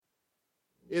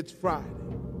It's Friday.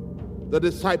 The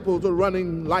disciples are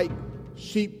running like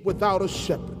sheep without a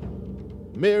shepherd.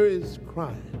 Mary's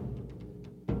crying.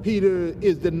 Peter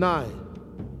is denying.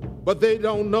 But they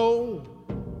don't know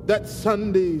that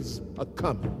Sundays are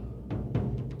coming.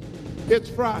 It's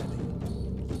Friday.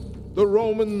 The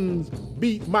Romans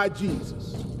beat my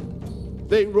Jesus.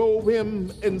 They robe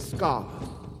him in scarlet.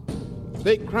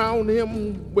 They crown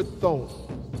him with thorns.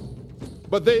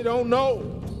 But they don't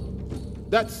know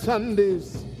that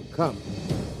Sunday's coming.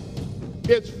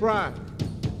 It's Friday.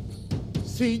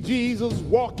 See Jesus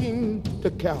walking to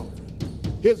Calvary.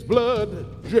 His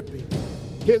blood dripping.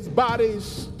 His body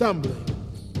stumbling.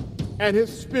 And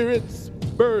his spirit's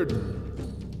burdened.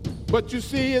 But you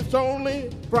see, it's only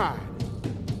Friday.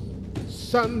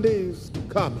 Sunday's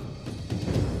coming.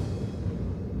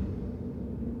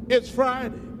 It's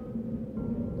Friday.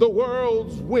 The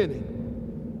world's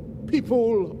winning.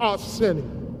 People are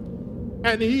sinning.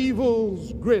 And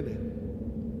evil's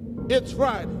grinning. It's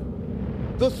Friday.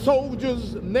 The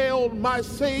soldiers nailed my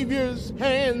Savior's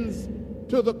hands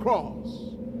to the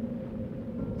cross.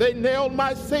 They nailed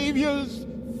my Savior's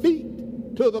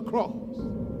feet to the cross.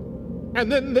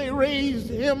 And then they raised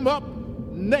him up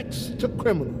next to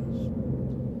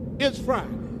criminals. It's Friday.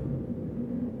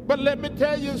 But let me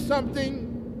tell you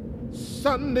something.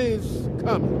 Sunday's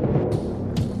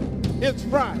coming. It's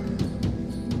Friday.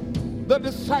 The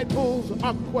disciples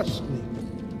are questioning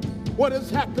what has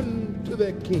happened to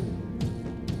their king.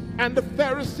 And the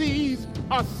Pharisees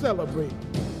are celebrating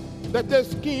that their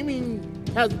scheming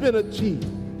has been achieved.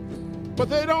 But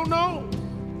they don't know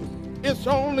it's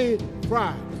only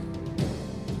Friday.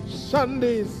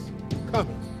 Sunday's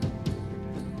coming.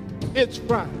 It's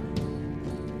Friday.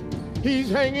 He's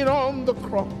hanging on the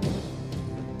cross,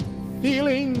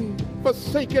 feeling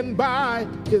forsaken by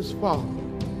his Father,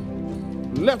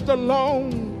 left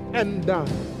alone and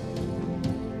dying.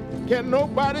 Can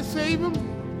nobody save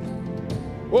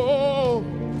him? Oh,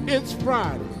 it's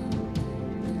Friday,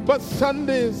 but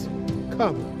Sunday's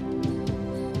coming.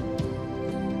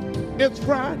 It's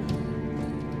Friday.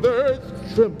 The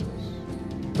earth trembles.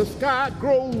 The sky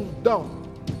grows dark.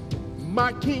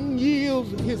 My King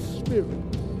yields his spirit.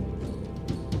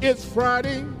 It's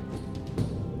Friday.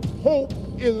 Hope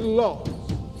is lost.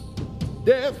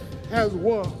 Death has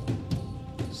won.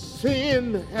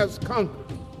 Sin has conquered.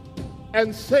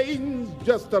 And Satan's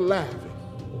just laughing.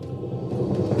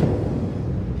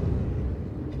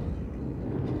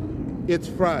 It's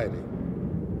Friday.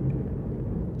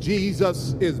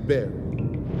 Jesus is buried.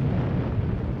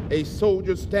 A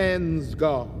soldier stands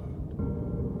guard,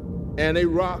 and a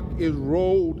rock is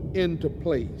rolled into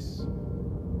place.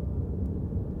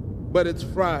 But it's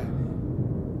Friday.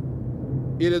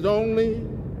 It is only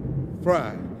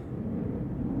Friday.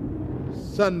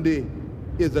 Sunday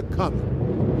is a coming.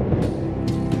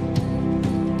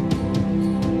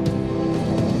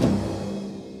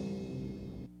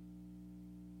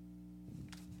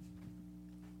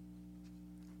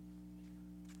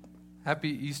 Happy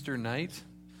Easter night,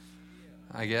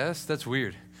 I guess. That's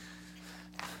weird.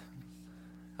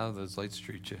 How do those lights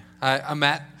treat you? Hi, I'm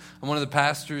Matt. I'm one of the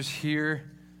pastors here.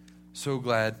 So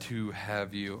glad to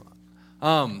have you.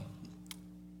 So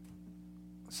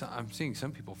I'm seeing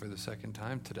some people for the second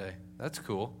time today. That's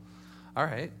cool. All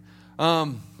right.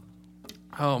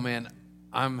 Oh man,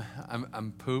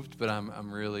 I'm pooped, but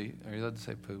I'm really. Are you allowed to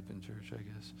say poop in church? I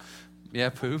guess. Yeah,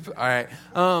 poop. All right.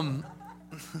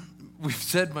 We've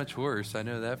said much worse. I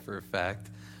know that for a fact.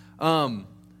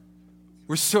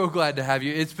 We're so glad to have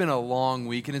you. It's been a long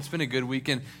week, and it's been a good week.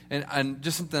 And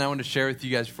just something I want to share with you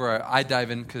guys before I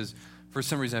dive in, because for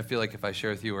some reason I feel like if I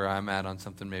share with you where I'm at on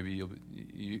something, maybe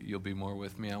you'll be more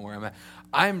with me on where I'm at.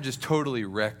 I'm just totally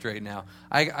wrecked right now.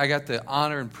 I got the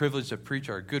honor and privilege to preach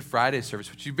our Good Friday service,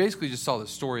 which you basically just saw the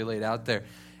story laid out there.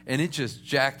 And it just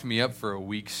jacked me up for a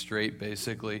week straight,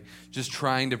 basically, just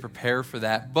trying to prepare for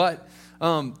that. But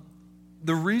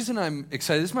the reason I'm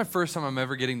excited, this is my first time I'm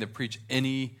ever getting to preach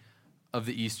any of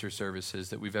the Easter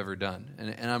services that we've ever done.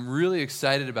 And I'm really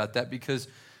excited about that because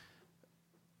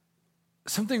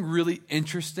something really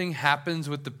interesting happens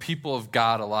with the people of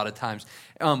God a lot of times.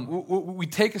 We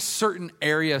take a certain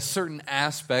area, a certain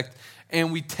aspect,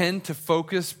 and we tend to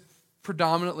focus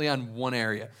predominantly on one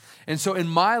area. And so in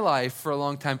my life for a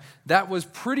long time, that was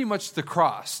pretty much the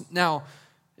cross. Now,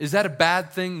 is that a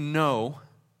bad thing? No.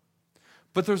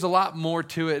 But there's a lot more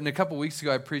to it. And a couple weeks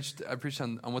ago, I preached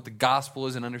on what the gospel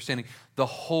is and understanding the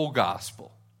whole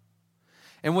gospel.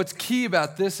 And what's key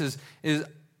about this is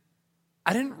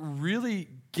I didn't really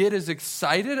get as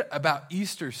excited about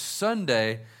Easter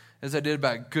Sunday as I did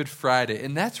about Good Friday,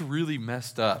 and that's really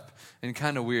messed up and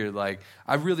kind of weird. Like,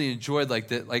 I really enjoyed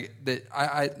that.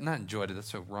 I not enjoyed it.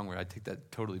 That's the wrong word. I take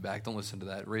that totally back. Don't listen to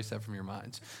that. Erase that from your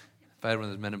minds. If I had one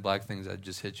of those Men in Black things, I'd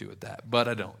just hit you with that. But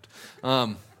I don't.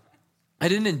 I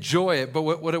didn't enjoy it. But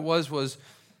what it was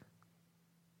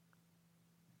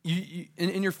you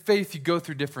in your faith, you go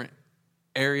through different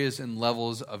areas and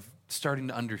levels of starting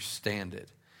to understand it.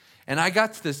 And I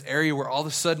got to this area where all of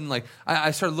a sudden, like,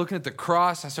 I started looking at the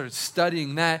cross, I started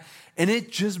studying that, and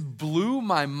it just blew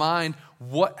my mind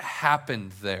what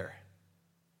happened there.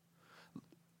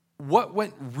 What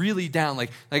went really down?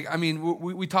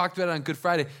 We talked about it on Good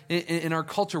Friday. In our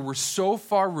culture, we're so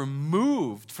far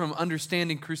removed from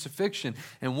understanding crucifixion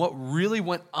and what really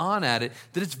went on at it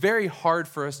that it's very hard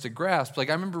for us to grasp. Like,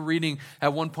 I remember reading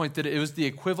at one point that it was the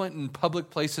equivalent in public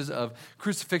places of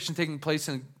crucifixion taking place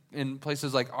in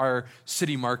places like our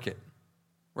city market,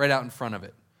 right out in front of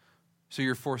it. So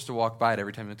you're forced to walk by it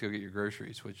every time you have to go get your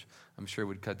groceries, which I'm sure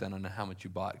would cut down on how much you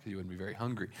bought because you wouldn't be very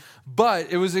hungry. But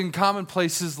it was in common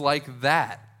places like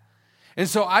that. And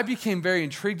so I became very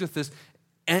intrigued with this,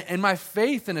 and my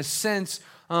faith, in a sense,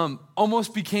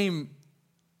 almost became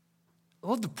a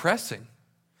little depressing.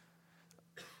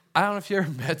 I don't know if you ever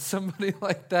met somebody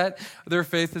like that. Their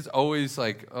faith is always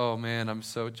like, oh man, I'm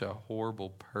such a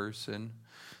horrible person.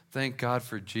 Thank God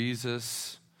for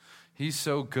Jesus. He's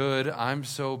so good. I'm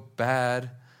so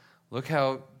bad. Look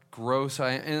how gross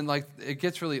I am. And like, it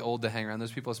gets really old to hang around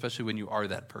those people, especially when you are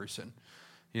that person.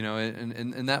 You know,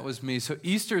 and that was me. So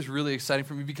Easter is really exciting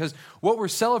for me because what we're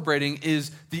celebrating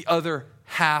is the other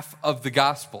half of the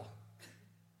gospel.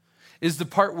 Is the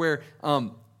part where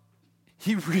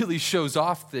he really shows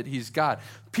off that he's God.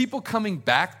 People coming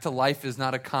back to life is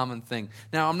not a common thing.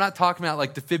 Now, I'm not talking about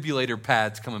like defibrillator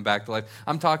pads coming back to life.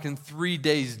 I'm talking 3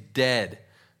 days dead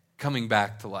coming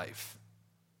back to life.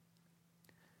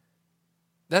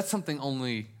 That's something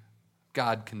only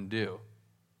God can do.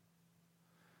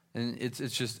 And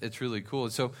it's really cool.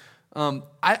 So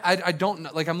I don't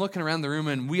know, like, I'm looking around the room,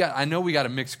 and I know we got a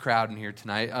mixed crowd in here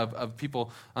tonight of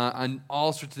people on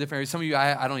all sorts of different areas. Some of you,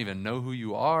 I don't even know who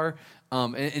you are.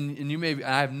 And you may,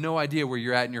 I have no idea where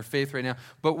you're at in your faith right now.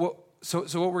 But what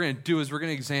we're going to do is we're going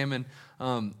to examine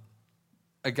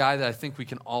a guy that I think we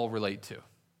can all relate to.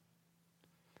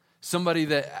 Somebody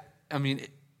that,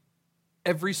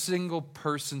 every single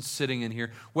person sitting in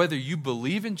here, whether you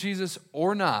believe in Jesus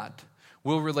or not,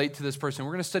 will relate to this person.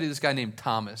 We're going to study this guy named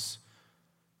Thomas,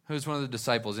 who's one of the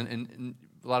disciples. And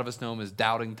a lot of us know him as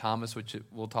Doubting Thomas, which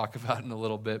we'll talk about in a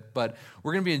little bit. But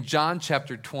we're going to be in John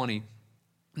chapter 20.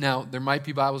 Now, there might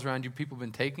be Bibles around you. People have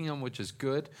been taking them, which is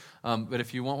good. But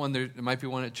if you want one, there might be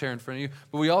one at a chair in front of you.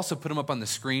 But we also put them up on the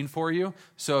screen for you.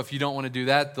 So if you don't want to do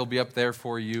that, they'll be up there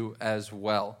for you as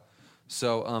well.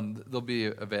 So they'll be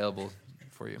available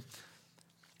for you.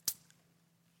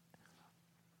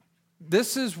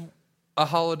 This is a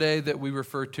holiday that we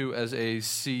refer to as a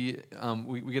C.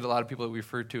 We get a lot of people that we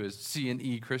refer to as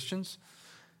C&E Christians.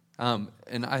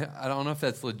 And I don't know if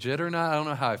that's legit or not. I don't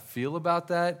know how I feel about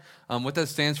that. What that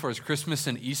stands for is Christmas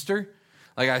and Easter.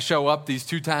 Like, I show up these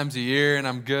 2 times a year and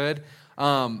I'm good.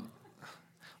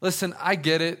 Listen, I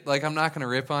get it. Like, I'm not going to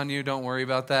rip on you. Don't worry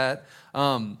about that.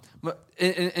 But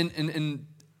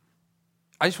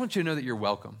I just want you to know that you're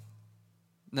welcome.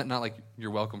 Not like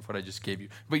you're welcome for what I just gave you,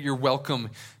 but you're welcome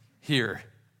here.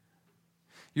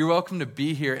 You're welcome to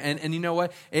be here. And you know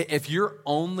what? If you're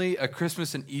only a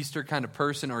Christmas and Easter kind of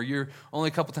person, or you're only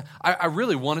a couple times, I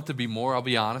really want it to be more. I'll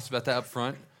be honest about that up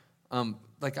front. I'm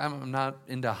not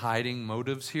into hiding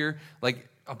motives here. Like,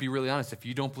 I'll be really honest. If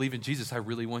you don't believe in Jesus, I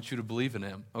really want you to believe in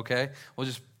him, okay? We'll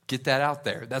just get that out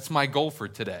there. That's my goal for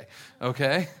today,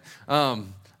 okay?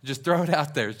 Just throw it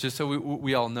out there just so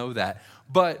we all know that.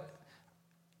 But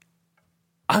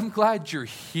I'm glad you're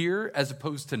here as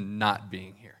opposed to not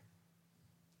being here.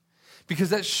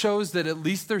 Because that shows that at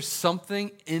least there's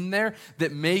something in there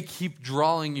that may keep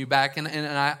drawing you back. And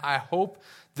I hope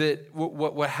that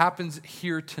what happens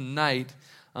here tonight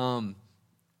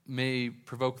may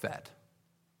provoke that.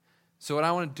 So what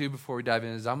I want to do before we dive in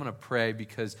is I'm going to pray,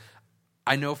 because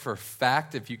I know for a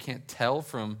fact, if you can't tell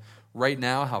from right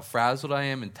now how frazzled I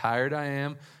am and tired I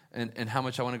am, and how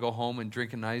much I want to go home and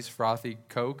drink a nice frothy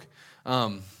Coke.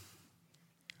 What?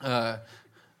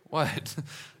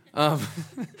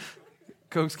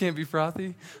 Cokes can't be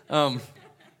frothy?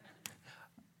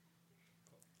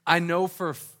 I know for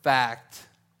a fact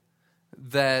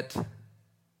that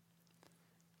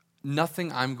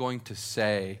nothing I'm going to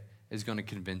say is going to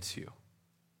convince you.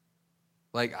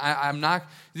 Like, I'm not,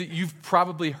 you've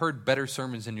probably heard better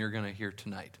sermons than you're going to hear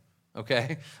tonight,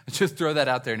 okay? Just throw that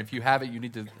out there, and if you have it, you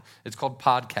need to, it's called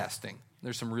podcasting,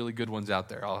 There's some really good ones out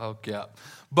there. I'll hook you up.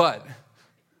 But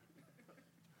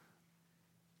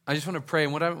I just want to pray,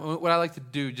 and what I like to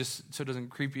do, just so it doesn't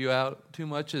creep you out too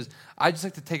much, is I just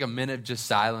like to take a minute of just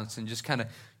silence and just kind of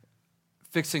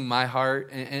fixing my heart,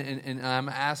 and I'm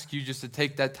asking you just to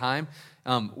take that time,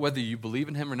 whether you believe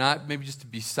in him or not, maybe just to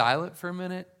be silent for a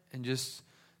minute and just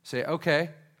say,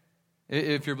 okay,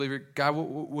 if you're a believer, God,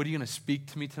 what are you going to speak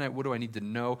to me tonight? What do I need to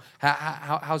know?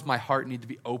 How's my heart need to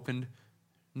be opened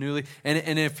newly?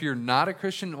 And if you're not a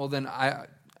Christian, well, then I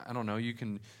don't know, you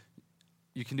can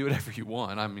do whatever you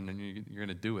want. I mean, you're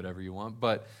going to do whatever you want,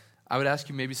 but I would ask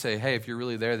you maybe say, hey, if you're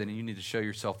really there, then you need to show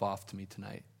yourself off to me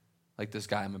tonight, like this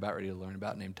guy I'm about ready to learn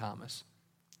about named Thomas.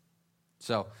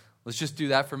 So let's just do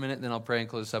that for a minute, and then I'll pray and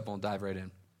close this up, and we'll dive right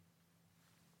in.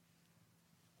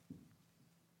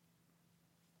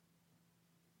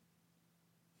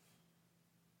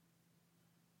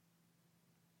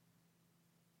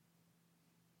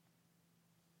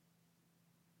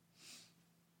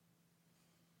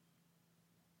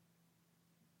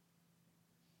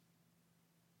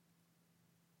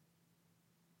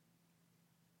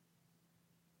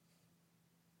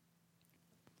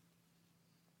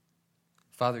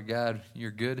 Father God, you're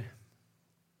good.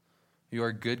 You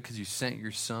are good because you sent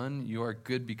your Son. You are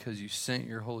good because you sent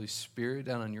your Holy Spirit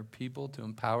down on your people to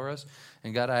empower us.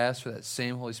 And God, I ask for that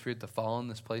same Holy Spirit to fall in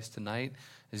this place tonight,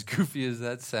 as goofy as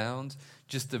that sounds,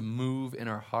 just to move in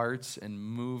our hearts and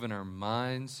move in our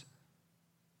minds.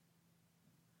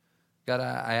 God,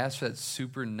 I ask for that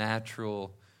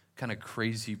supernatural, kind of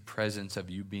crazy presence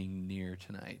of you being near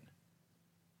tonight.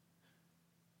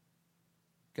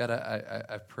 God,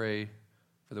 I pray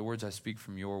for the words I speak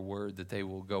from your word, that they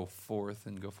will go forth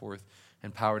in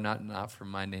power, not for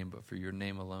my name, but for your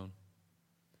name alone.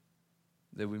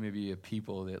 That we may be a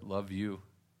people that love you,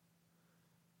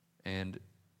 and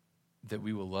that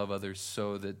we will love others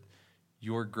so that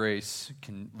your grace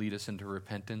can lead us into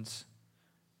repentance,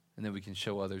 and that we can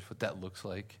show others what that looks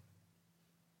like.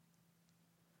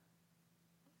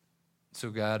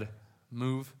 So God,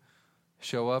 move,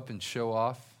 show up, and show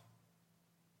off.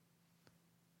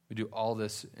 We do all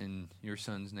this in your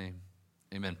Son's name.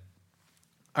 Amen.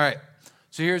 All right,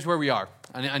 so here's where we are.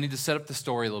 I need to set up the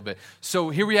story a little bit. So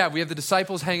here we have the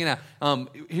disciples hanging out.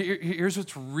 Here's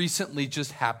what's recently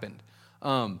just happened.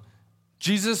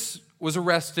 Jesus was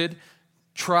arrested,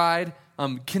 tried,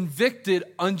 convicted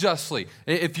unjustly.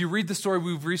 If you read the story,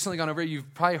 we've recently gone over it,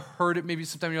 you've probably heard it maybe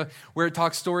sometime in your life, where it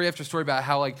talks story after story about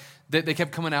how they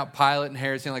kept coming out, Pilate and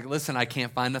Herod, saying listen, I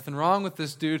can't find nothing wrong with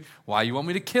this dude. Why you want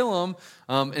me to kill him?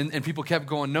 And people kept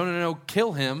going, no,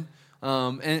 kill him.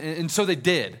 And so they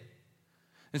did.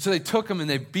 And so they took him and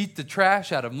they beat the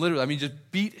trash out of him, literally.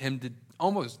 Just beat him to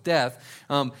almost death.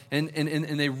 And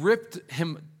they ripped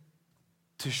him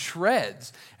to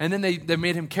shreds. And then they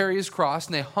made him carry his cross,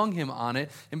 and they hung him on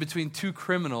it in between two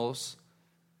criminals.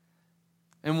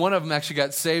 And one of them actually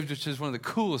got saved, which is one of the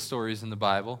coolest stories in the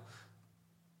Bible.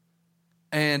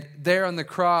 And there on the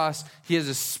cross, he has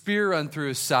a spear run through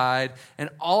his side, and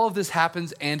all of this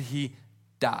happens, and he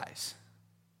dies.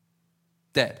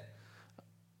 Dead.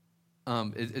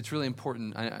 It's really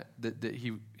important that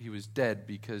he was dead,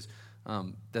 because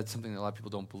that's something that a lot of people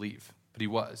don't believe. But he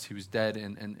was dead,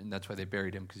 and that's why they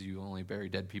buried him, because you only bury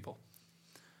dead people.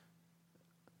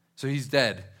 So he's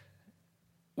dead.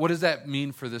 What does that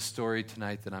mean for this story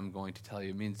tonight that I'm going to tell you?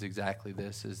 It means exactly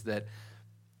this, is that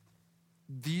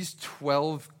these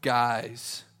 12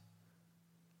 guys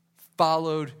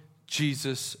followed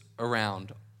Jesus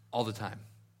around all the time.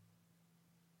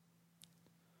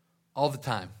 All the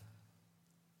time.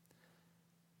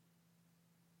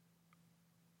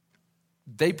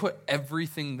 They put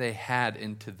everything they had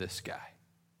into this guy,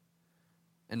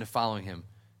 into following him.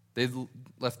 They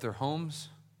left their homes,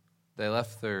 they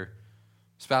left their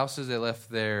spouses, they left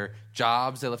their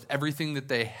jobs, they left everything that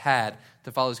they had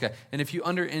to follow this guy. And if you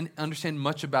understand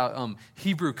much about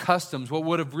Hebrew customs, what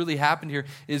would have really happened here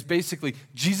is basically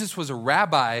Jesus was a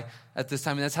rabbi at this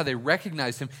time, and that's how they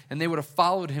recognized him, and they would have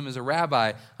followed him as a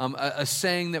rabbi. A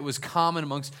saying that was common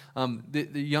amongst the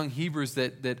young Hebrews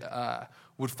that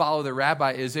would follow the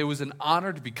rabbi is, it was an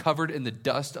honor to be covered in the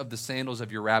dust of the sandals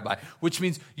of your rabbi, which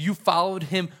means you followed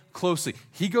him closely.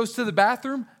 He goes to the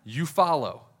bathroom, you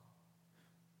follow.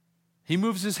 He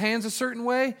moves his hands a certain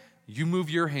way, you move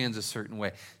your hands a certain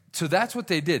way. So that's what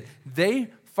they did.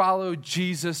 They followed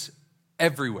Jesus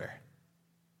everywhere.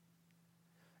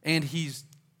 And he's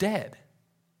dead.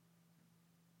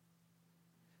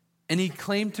 And he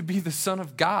claimed to be the Son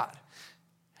of God.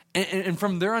 And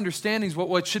from their understandings,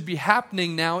 what should be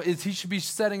happening now is he should be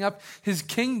setting up his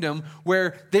kingdom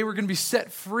where they were going to be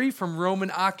set free from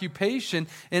Roman occupation,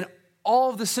 and all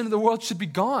of the sin of the world should be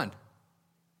gone.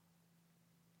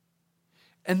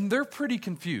 And they're pretty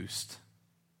confused.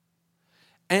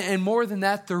 And more than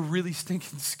that, they're really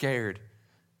stinking scared.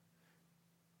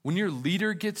 When your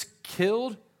leader gets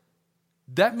killed,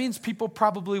 that means people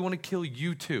probably want to kill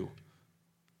you too.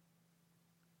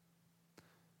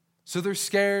 So they're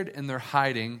scared and they're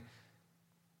hiding,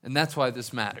 and that's why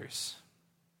this matters.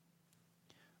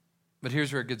 But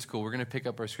here's where it gets cool. We're going to pick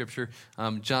up our scripture,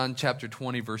 John chapter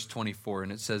 20, verse 24,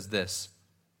 and it says this.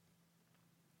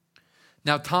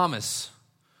 Now Thomas,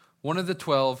 one of the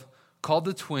 12, called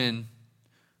the twin,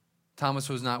 Thomas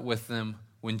was not with them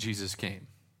when Jesus came.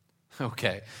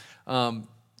 Okay.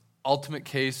 Ultimate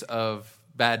case of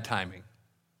bad timing.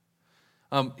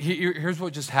 Here's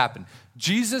what just happened.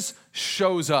 Jesus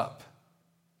shows up.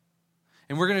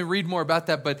 And we're going to read more about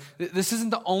that, but this isn't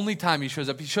the only time he shows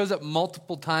up. He shows up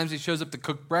multiple times. He shows up to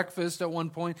cook breakfast at one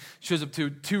point. He shows up to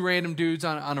 2 random dudes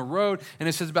on a road, and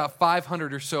it says about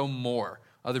 500 or so more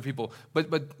other people.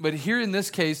 But here in this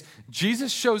case,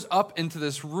 Jesus shows up into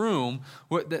this room,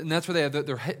 and that's where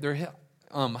they're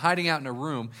hiding out in a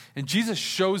room, and Jesus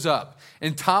shows up,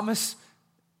 and Thomas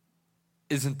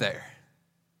isn't there.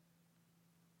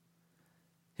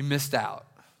 He missed out.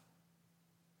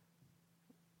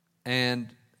 And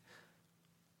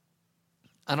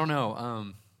I don't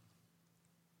know.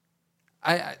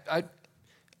 I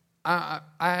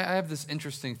have this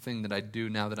interesting thing that I do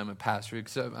now that I'm a pastor.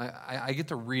 Because I get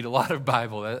to read a lot of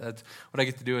Bible. That's what I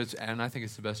get to do, and I think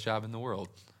it's the best job in the world.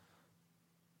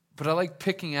 But I like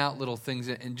picking out little things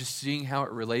and just seeing how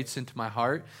it relates into my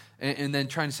heart, and then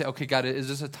trying to say, okay, God, is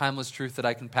this a timeless truth that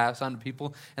I can pass on to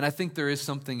people? And I think there is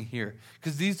something here.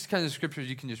 Because these kinds of scriptures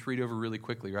you can just read over really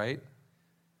quickly, right?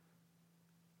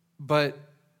 But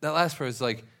that last part is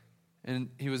like, and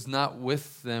he was not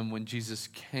with them when Jesus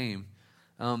came.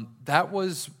 That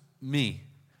was me,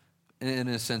 in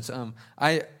a sense.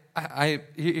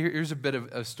 Here's a bit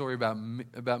of a story about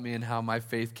me and how my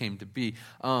faith came to be.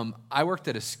 I worked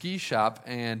at a ski shop,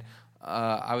 and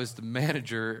I was the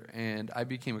manager, and I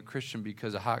became a Christian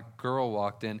because a hot girl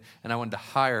walked in, and I wanted to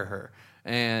hire her.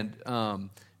 And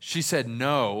she said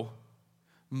no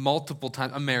multiple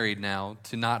times. I'm married now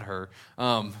to not her.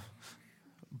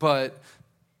 But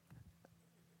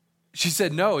she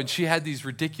said no, and she had these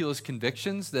ridiculous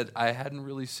convictions that I hadn't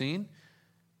really seen.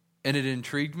 And it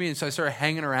intrigued me, and so I started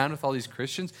hanging around with all these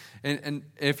Christians. And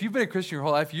if you've been a Christian your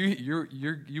whole life,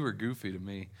 you were goofy to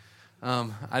me.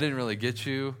 I didn't really get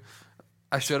you.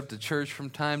 I showed up to church from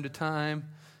time to time,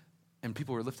 and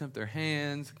people were lifting up their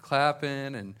hands,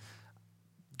 clapping, and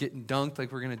getting dunked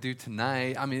like we're going to do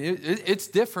tonight. I mean, it's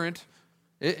different.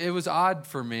 It was odd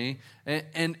for me,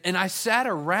 and I sat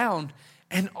around,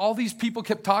 and all these people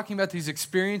kept talking about these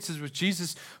experiences with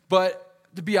Jesus, but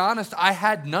to be honest, I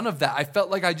had none of that. I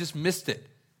felt like I just missed it.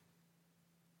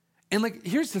 And like,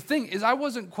 here's the thing, is I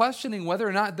wasn't questioning whether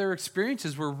or not their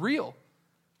experiences were real.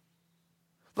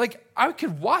 Like, I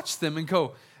could watch them and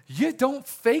go, you don't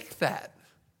fake that.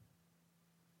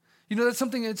 You know, that's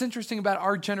something that's interesting about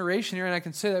our generation here, and I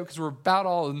can say that because we're about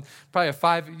all in probably a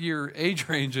 5-year age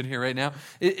range in here right now,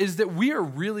 is that we are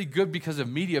really good because of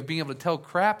media being able to tell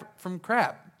crap from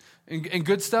crap and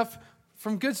good stuff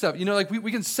from good stuff. You know, like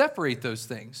we can separate those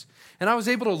things. And I was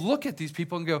able to look at these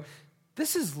people and go,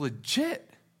 this is legit.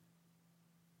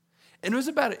 And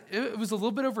it was a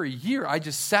little bit over a year. I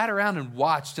just sat around and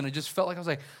watched, and I just felt like I was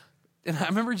like, and I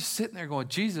remember just sitting there going,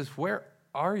 Jesus, where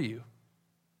are you?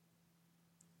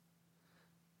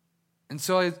 And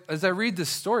so as I read this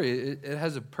story, it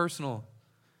has a personal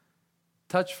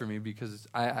touch for me because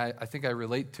I think I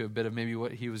relate to a bit of maybe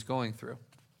what he was going through.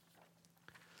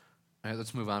 All right,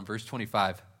 let's move on. Verse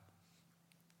 25.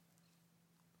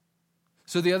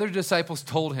 So the other disciples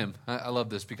told him, I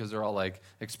love this because they're all like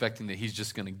expecting that he's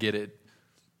just going to get it.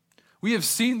 We have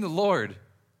seen the Lord.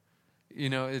 You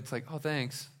know, it's like, oh,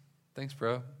 thanks. Thanks,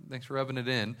 bro. Thanks for rubbing it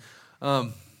in.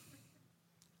 But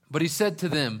he said to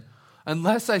them,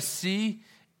 unless I see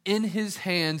in his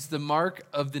hands the mark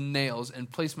of the nails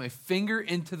and place my finger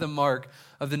into the mark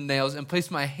of the nails and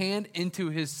place my hand into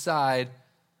his side,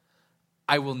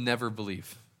 I will never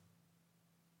believe.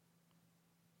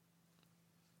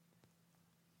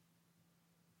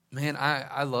 Man,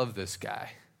 I love this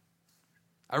guy.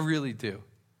 I really do.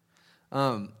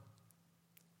 I'm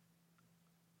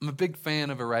a big fan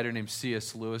of a writer named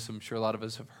C.S. Lewis. I'm sure a lot of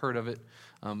us have heard of it.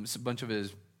 A bunch of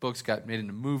his books got made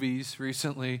into movies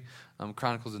recently.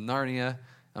 Chronicles of Narnia.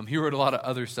 He wrote a lot of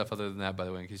other stuff other than that, by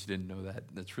the way, in case you didn't know that.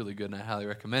 That's really good, and I highly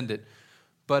recommend it.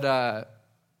 But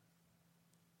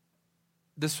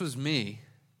this was me.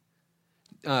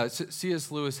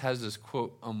 C.S. Lewis has this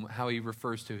quote, how he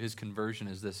refers to his conversion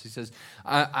is this. He says,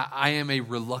 I am a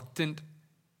reluctant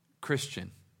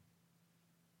Christian.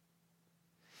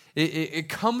 It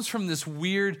comes from this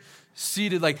weird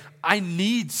seated, like, I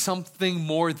need something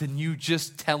more than you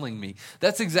just telling me.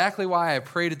 That's exactly why I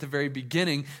prayed at the very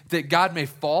beginning that God may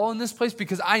fall in this place,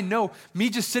 because I know me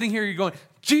just sitting here, you're going,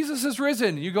 Jesus is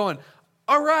risen. You're going,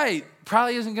 all right,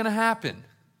 probably isn't going to happen.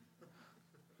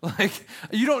 Like,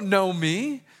 you don't know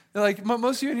me. Like,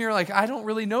 most of you in here are like, I don't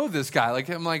really know this guy. Like,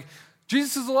 I'm like,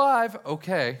 Jesus is alive.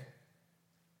 Okay.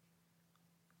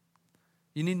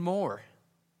 You need more.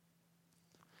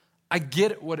 I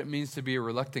get what it means to be a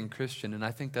reluctant Christian, and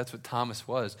I think that's what Thomas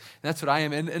was. And that's what I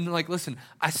am. And like, listen,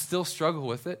 I still struggle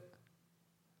with it.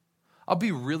 I'll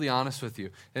be really honest with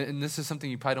you. And this is something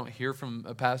you probably don't hear from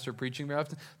a pastor preaching very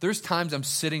often. There's times I'm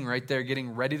sitting right there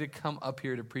getting ready to come up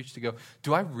here to preach, to go,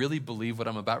 do I really believe what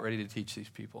I'm about ready to teach these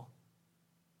people?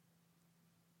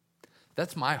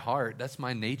 That's my heart. That's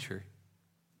my nature.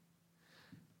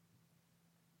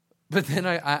 But then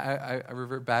I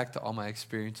revert back to all my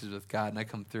experiences with God, and I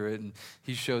come through it, and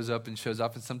he shows up and shows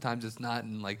off, and sometimes it's not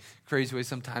in like crazy ways.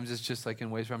 Sometimes it's just like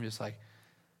in ways where I'm just like,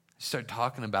 I start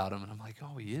talking about him, and I'm like,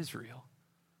 oh, he is real.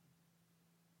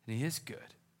 And he is good.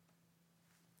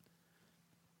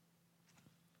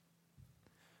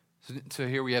 So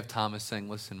here we have Thomas saying,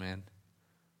 listen, man,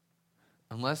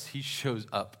 unless he shows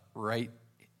up right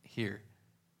here,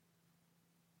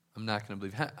 I'm not going to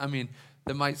believe. I mean,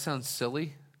 that might sound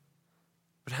silly,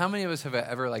 but how many of us have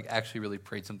ever like actually really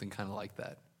prayed something kind of like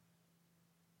that?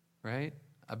 Right?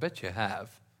 I bet you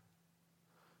have.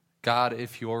 God,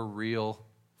 if you're real,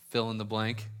 fill in the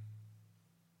blank.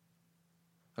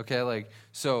 Okay, like,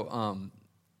 so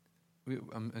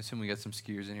I'm assuming we got some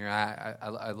skiers in here.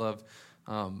 I love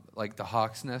like the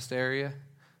Hawks Nest area.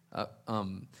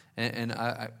 And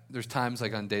I there's times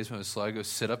like on days when it was slow, I go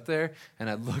sit up there and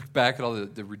I look back at all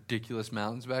the ridiculous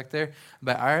mountains back there.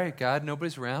 But all right, God,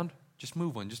 nobody's around. Just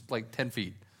move one, just like 10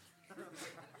 feet.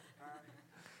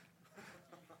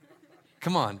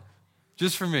 Come on,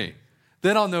 just for me.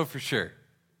 Then I'll know for sure.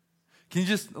 Can you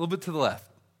just a little bit to the left,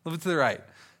 a little bit to the right?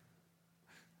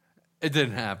 It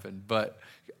didn't happen, but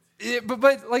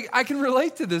like I can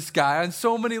relate to this guy on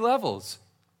so many levels.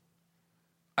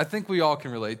 I think we all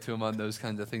can relate to him on those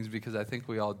kinds of things because I think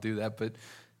we all do that, but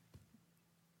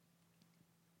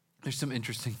there's some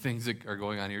interesting things that are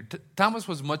going on here. Thomas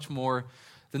was much more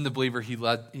than the believer he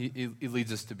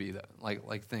leads us to be,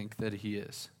 like think that he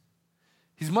is.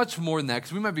 He's much more than that,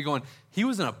 because we might be going, he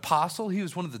was an apostle, he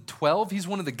was one of the 12, he's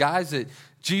one of the guys that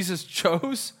Jesus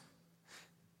chose.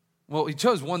 Well, he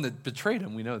chose one that betrayed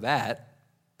him, we know that.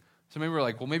 So maybe we're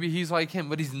like, well, maybe he's like him,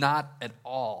 but he's not at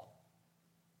all.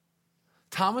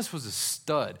 Thomas was a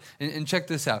stud. And check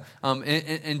this out.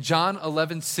 In John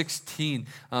 11:16,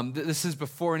 this is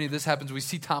before any of this happens. We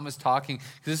see Thomas talking,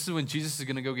 because this is when Jesus is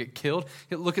going to go get killed.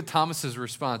 Look at Thomas's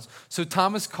response. So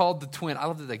Thomas called the twin. I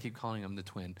love that they keep calling him the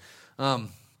twin.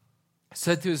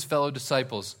 Said to his fellow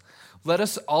disciples, let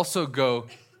us also go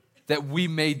that we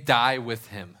may die with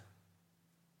him.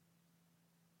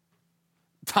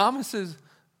 Thomas is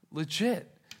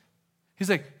legit. He's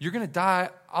like, you're going to die.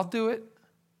 I'll do it.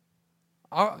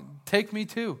 Take me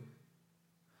too.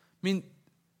 I mean,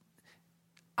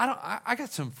 I got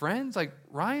some friends, like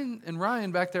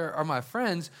Ryan back there are my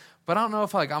friends, but I don't know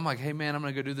if I'm like, hey man, I'm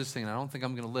going to go do this thing, and I don't think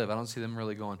I'm going to live. I don't see them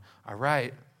really going, all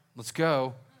right, let's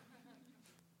go.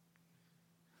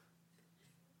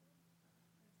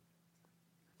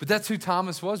 But that's who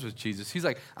Thomas was with Jesus. He's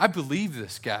like, I believe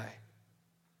this guy.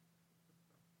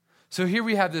 So here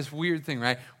we have this weird thing,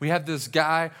 right? We have this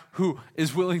guy who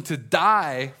is willing to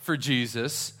die for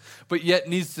Jesus, but yet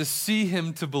needs to see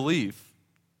him to believe.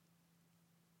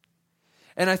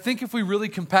 And I think if we really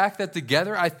compact that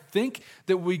together, I think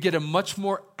that we get a much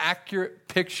more accurate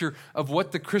picture of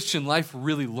what the Christian life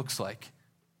really looks like.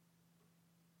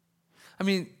 I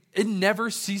mean, it never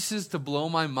ceases to blow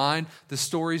my mind, the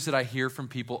stories that I hear from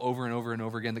people over and over and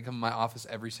over again that come in my office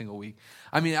every single week.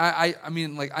 I mean, I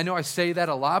mean, like, I know I say that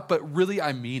a lot, but really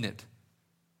I mean it.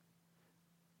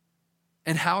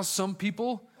 And how some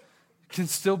people can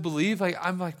still believe, like,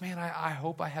 I'm like, man, I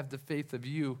hope I have the faith of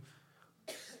you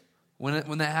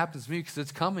when that happens to me, because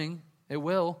it's coming. It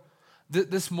will.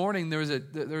 This morning, there was a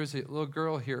little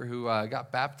girl here who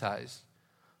got baptized.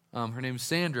 Her name's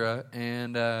Sandra,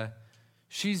 and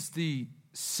she's the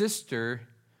sister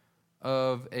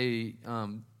of a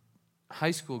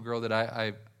high school girl that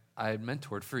I had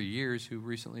mentored for years who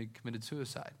recently committed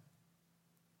suicide.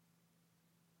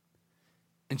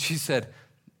 And she said,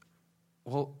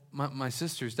 well, my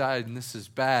sister's died and this is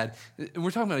bad. And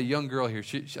we're talking about a young girl here.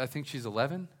 I think she's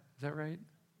 11. Is that right?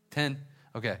 10?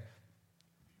 Okay.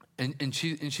 And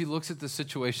she looks at the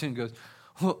situation and goes,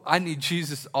 well, I need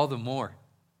Jesus all the more.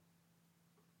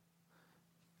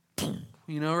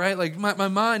 You know, right? Like my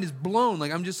mind is blown.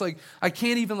 Like I'm just like, I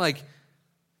can't even like,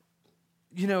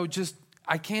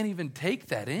 I can't even take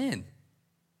that in.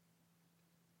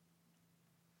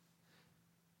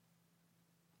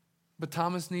 But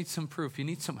Thomas needs some proof. He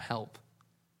needs some help.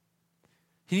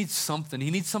 He needs something.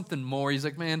 He needs something more. He's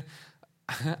like, man,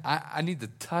 I need to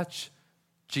touch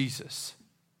Jesus.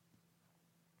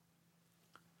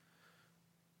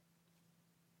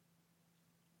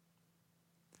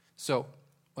 So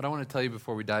what I want to tell you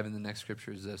before we dive into the next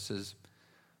scripture is this, is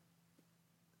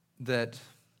that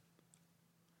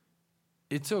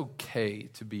it's okay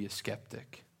to be a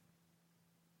skeptic.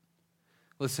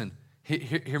 Listen,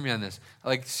 hear me on this.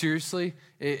 Like, seriously,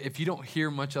 if you don't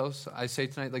hear much else I say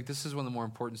tonight, like, this is one of the more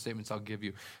important statements I'll give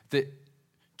you. That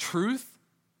truth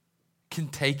can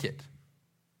take it.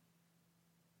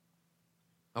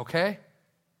 Okay?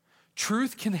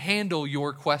 Truth can handle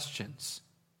your questions.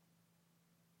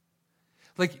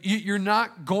 Like, you're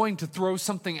not going to throw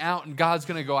something out and God's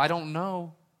going to go, I don't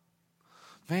know.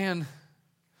 Man.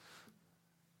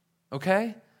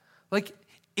 Okay? Like,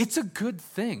 it's a good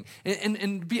thing.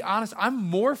 And to be honest, I'm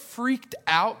more freaked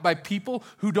out by people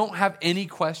who don't have any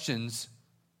questions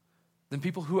than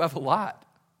people who have a lot.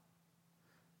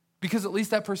 Because at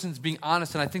least that person's being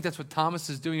honest, and I think that's what Thomas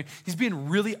is doing. He's being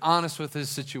really honest with his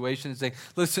situation and saying,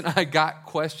 listen, I got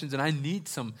questions and I need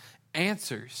some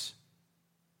answers.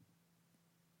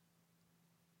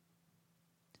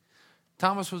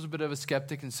 Thomas was a bit of a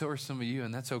skeptic, and so are some of you,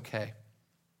 and that's okay.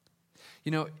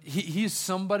 You know, he is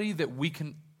somebody that we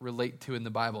can relate to in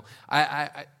the Bible.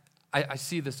 I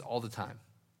see this all the time.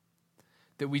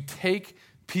 That we take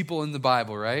people in the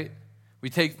Bible, right? We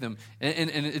take them,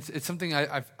 and it's something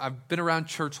I've been around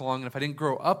church long enough. I didn't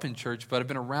grow up in church, but I've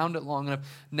been around it long enough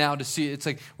now to see it. It's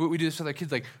like we do this with our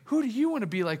kids. Like, who do you want to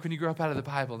be like when you grow up out of the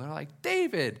Bible? And they're like,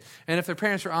 David. And if their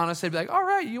parents are honest, they'd be like, all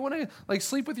right, you want to like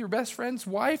sleep with your best friend's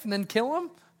wife and then kill him?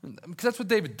 Because that's what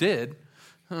David did.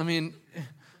 I mean,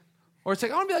 or it's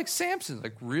like, I want to be like Samson.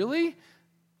 Like, really?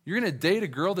 You're going to date a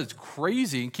girl that's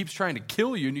crazy and keeps trying to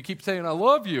kill you, and you keep saying, I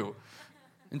love you,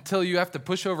 until you have to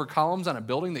push over columns on a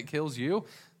building that kills you?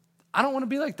 I don't want to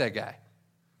be like that guy.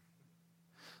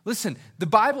 Listen, the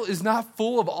Bible is not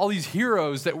full of all these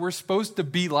heroes that we're supposed to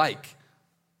be like.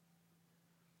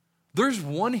 There's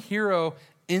one hero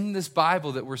in this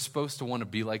Bible that we're supposed to want to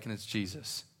be like, and it's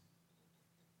Jesus.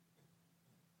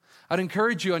 I'd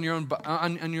encourage you on your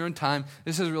own time.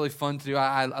 This is really fun to do.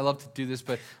 I love to do this,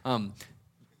 but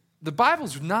the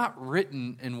Bible's not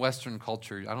written in Western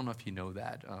culture. I don't know if you know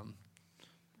that.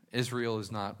 Israel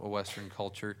is not a Western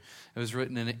culture. It was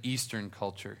written in an Eastern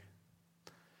culture.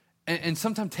 And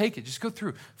sometimes take it. Just go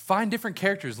through. Find different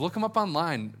characters. Look them up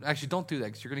online. Actually, don't do that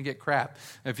because you're going to get crap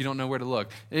if you don't know where to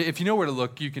look. If you know where to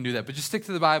look, you can do that. But just stick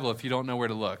to the Bible if you don't know where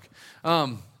to look.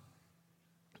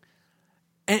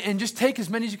 And just take as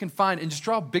many as you can find and just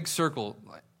draw a big circle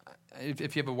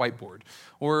if you have a whiteboard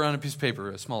or on a piece of paper,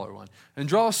 a smaller one. And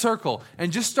draw a circle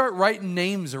and just start writing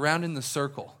names around in the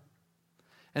circle.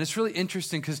 And it's really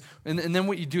interesting because, and then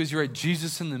what you do is you write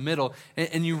Jesus in the middle,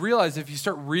 and you realize if you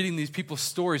start reading these people's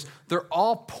stories, they're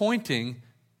all pointing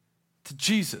to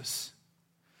Jesus.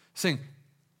 Saying,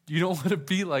 you don't want to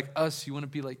be like us, you want to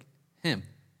be like him.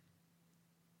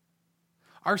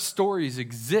 Our stories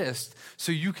exist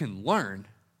so you can learn.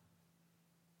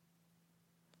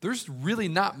 There's really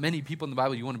not many people in the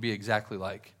Bible you want to be exactly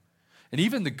like. And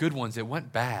even the good ones, it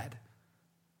went bad.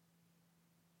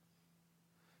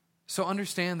 So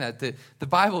understand that the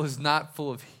Bible is not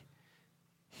full of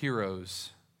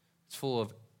heroes. It's full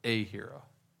of a hero.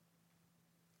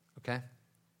 Okay?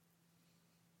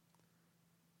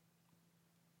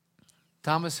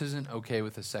 Thomas isn't okay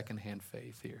with a secondhand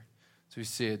faith here. So we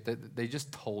see it, that they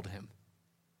just told him.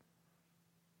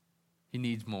 He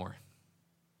needs more.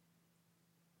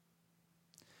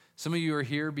 Some of you are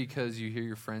here because you hear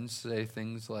your friends say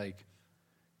things like,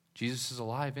 Jesus is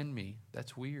alive in me.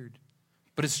 That's weird.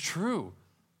 But it's true.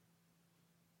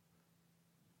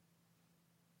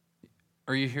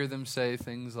 Or you hear them say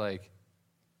things like,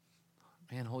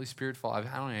 man, Holy Spirit fall. I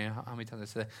don't know how many times I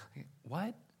said that. Like,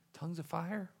 what? Tongues of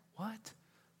fire? What?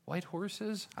 White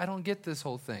horses? I don't get this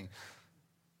whole thing.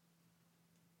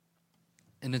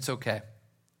 And it's okay.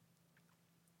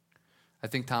 I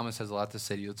think Thomas has a lot to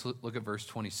say to you. Let's look at verse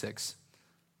 26.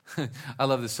 I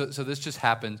love this. So this just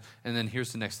happened, and then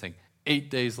here's the next thing.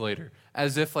 8 days later,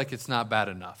 as if like it's not bad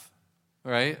enough,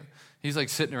 right? He's like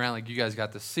sitting around like, you guys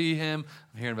got to see him.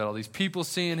 I'm hearing about all these people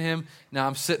seeing him. Now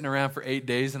I'm sitting around for 8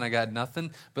 days and I got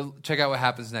nothing. But check out what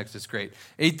happens next. It's great.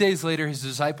 8 days later, his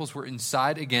disciples were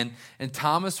inside again, and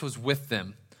Thomas was with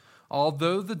them.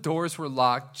 Although the doors were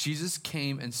locked, Jesus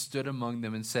came and stood among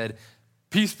them and said,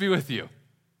 "Peace be with you."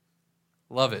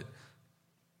 Love it.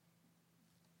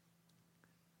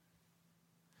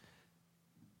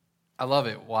 I love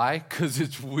it. Why? Because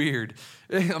it's weird.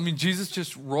 I mean, Jesus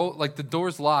just rolled, like the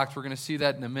door's locked. We're going to see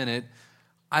that in a minute.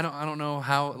 I don't know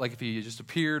how, like if he just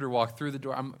appeared or walked through the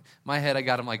door. My head, I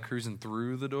got him like cruising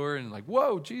through the door and like,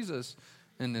 whoa, Jesus.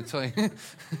 And it's like,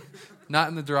 not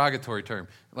in the derogatory term.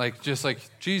 Like, just like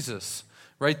Jesus,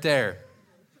 right there.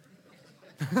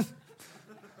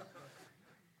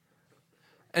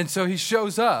 And so he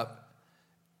shows up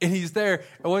and he's there.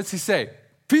 And what does he say?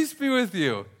 "Peace be with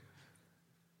you."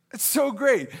 It's so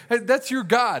great. That's your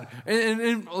God.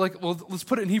 And like, well, let's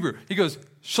put it in Hebrew. He goes,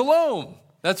 "Shalom."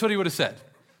 That's what he would have said.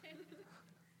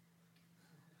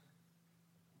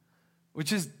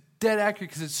 Which is dead accurate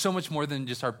because it's so much more than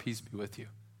just our peace be with you.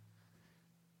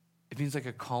 It means like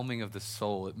a calming of the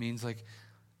soul. It means like,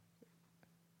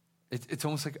 it's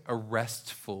almost like a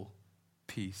restful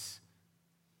peace.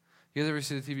 You guys ever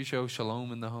see the TV show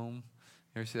Shalom in the Home?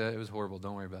 You ever see that? It was horrible.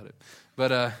 Don't worry about it.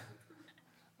 But I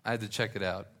had to check it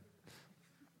out.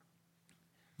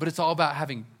 But it's all about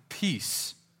having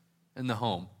peace in the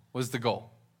home was the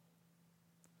goal.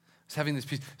 It's having this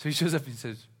peace. So he shows up and he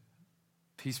says,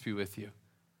 "Peace be with you."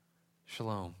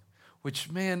 Shalom.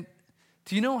 Which, man,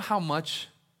 do you know how much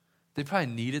they probably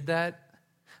needed that?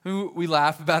 I mean, we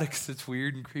laugh about it because it's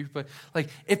weird and creepy, but like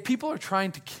if people are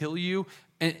trying to kill you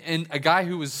and a guy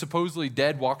who was supposedly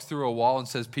dead walks through a wall and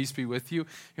says, "Peace be with you,"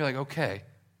 you're like, okay,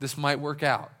 this might work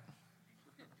out.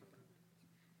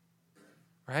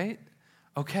 Right?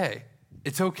 Okay.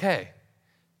 It's okay.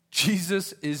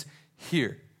 Jesus is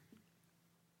here.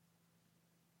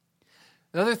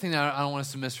 The other thing that I don't want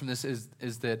us to miss from this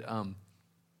is that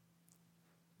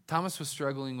Thomas was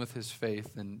struggling with his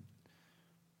faith, and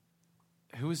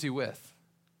who was he with?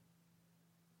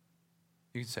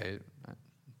 You can say it.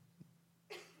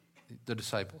 The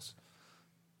disciples.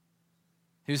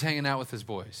 He was hanging out with his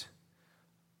boys,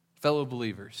 fellow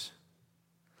believers.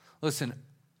 Listen,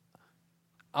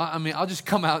 I mean, I'll just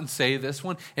come out and say this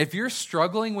one. If you're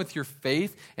struggling with your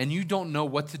faith and you don't know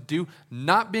what to do,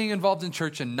 not being involved in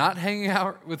church and not hanging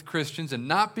out with Christians and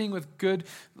not being with good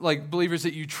like believers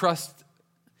that you trust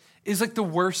is like the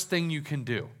worst thing you can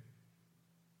do.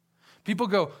 People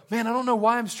go, "Man, I don't know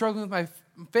why I'm struggling with my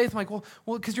faith." I'm like,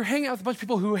 well, because you're hanging out with a bunch of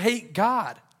people who hate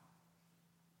God.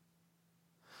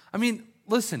 I mean,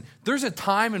 listen, there's a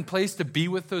time and place to be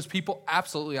with those people.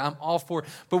 Absolutely, I'm all for it.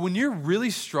 But when you're really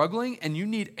struggling and you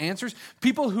need answers,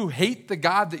 people who hate the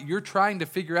God that you're trying to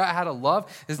figure out how to love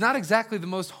is not exactly the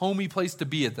most homey place to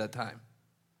be at that time.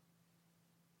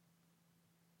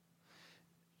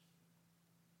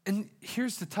 And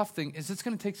here's the tough thing, is it's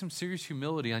going to take some serious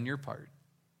humility on your part.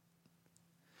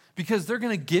 Because they're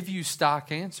going to give you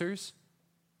stock answers.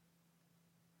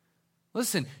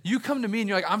 Listen, you come to me and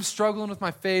you're like, "I'm struggling with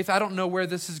my faith. I don't know where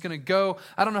this is going to go.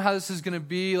 I don't know how this is going to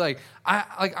be." I'm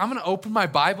going to open my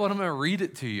Bible and I'm going to read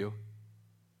it to you.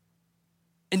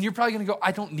 And you're probably going to go,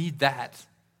 "I don't need that."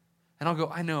 And I'll go,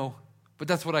 "I know, but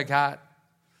that's what I got."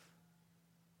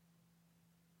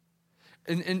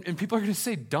 And people are going to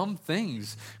say dumb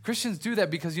things. Christians do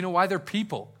that because you know why? They're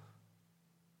people.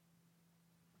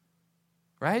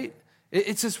 Right?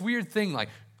 It's this weird thing like,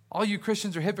 all you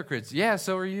Christians are hypocrites. Yeah,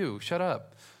 so are you. Shut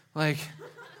up. Like,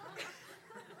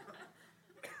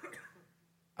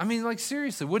 I mean, like,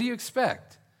 seriously, what do you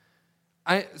expect?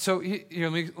 Let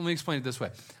me explain it this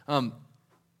way.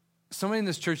 Somebody in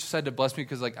this church decided to bless me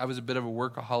because, like, I was a bit of a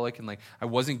workaholic and, like, I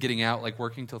wasn't getting out, like,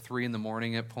 working till 3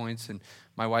 a.m. at points, and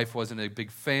my wife wasn't a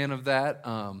big fan of that.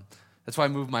 That's why I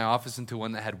moved my office into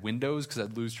one that had windows because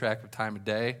I'd lose track of time of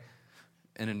day.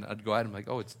 And then I'd go out and I'm like,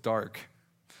 "Oh, it's dark."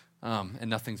 And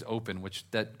nothing's open, which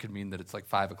that could mean that it's like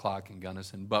 5 o'clock in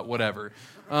Gunnison, but whatever.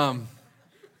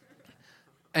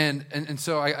 And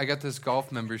so I got this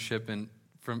golf membership and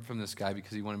from this guy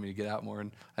because he wanted me to get out more,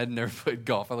 and I had never played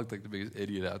golf. I looked like the biggest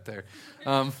idiot out there.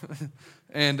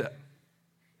 And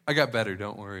I got better,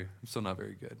 don't worry. I'm still not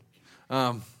very good.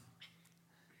 And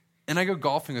I go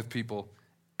golfing with people,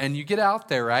 and you get out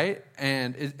there, right?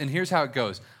 And here's how it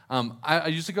goes. I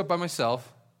usually go by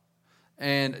myself,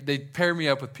 and they pair me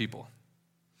up with people.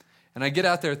 And I get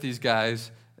out there with these guys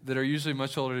that are usually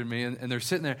much older than me, and they're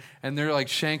sitting there, and they're like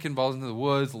shanking balls into the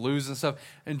woods, losing stuff,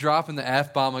 and dropping the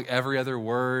F-bomb like every other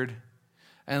word,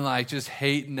 and like just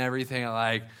hating everything.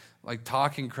 Like, like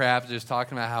talking crap, just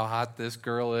talking about how hot this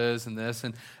girl is and this.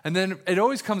 And then it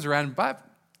always comes around by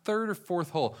third or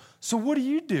fourth hole. So what do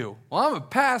you do? Well, I'm a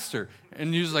pastor.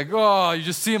 And you're just like, oh, you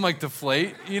just see him like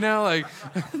deflate, like.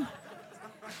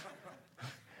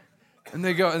 And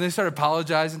they go, and they start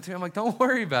apologizing to me. I'm like, don't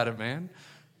worry about it, man.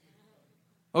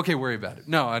 Okay, worry about it.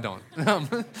 No, I don't.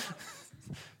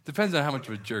 Depends on how much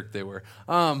of a jerk they were.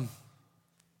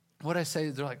 What I say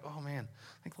is they're like, oh, man.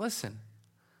 Like, listen,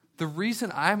 the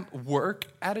reason I work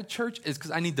at a church is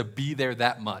because I need to be there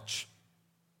that much.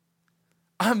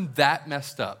 I'm that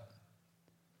messed up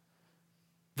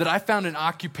that I found an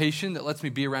occupation that lets me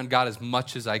be around God as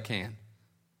much as I can.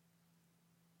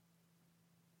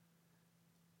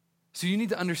 So you need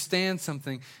to understand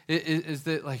something, is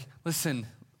that, like, listen,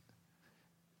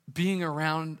 being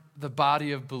around the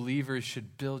body of believers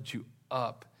should build you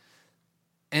up.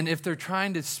 And if they're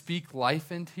trying to speak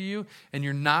life into you and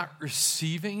you're not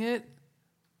receiving it,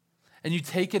 and you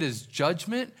take it as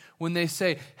judgment when they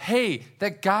say, hey,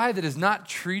 that guy that is not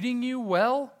treating you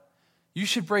well, you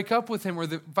should break up with him, or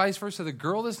the vice versa, the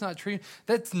girl that's not treating,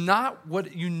 that's not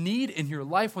what you need in your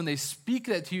life. When they speak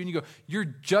that to you and you go, you're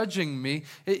judging me,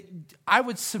 I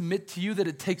would submit to you that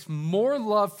it takes more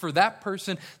love for that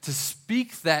person to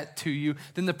speak that to you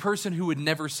than the person who would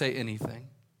never say anything.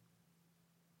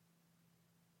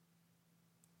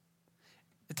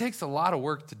 It takes a lot of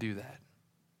work to do that.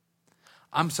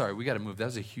 I'm sorry, we got to move. That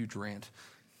was a huge rant.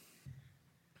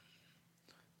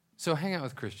 So hang out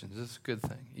with Christians. It's a good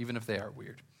thing, even if they are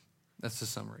weird. That's the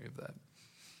summary of that.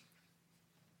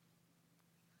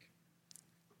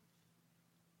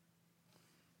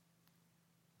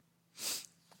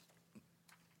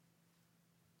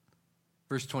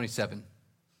 Verse 27.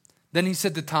 Then he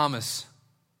said to Thomas,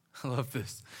 I love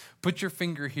this, put your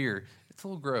finger here. It's a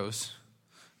little gross.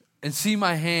 And see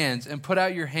my hands, and put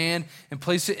out your hand and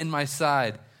place it in my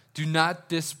side. Do not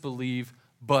disbelieve,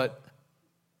 but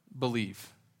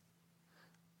believe.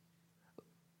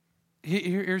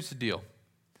 Here's the deal.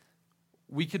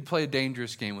 We could play a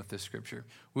dangerous game with this scripture.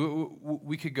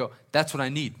 We could go, that's what I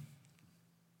need.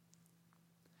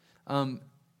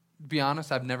 Be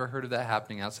honest, I've never heard of that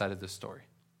happening outside of this story.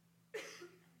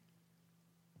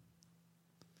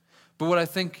 But what I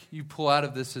think you pull out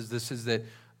of this is that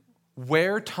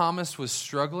where Thomas was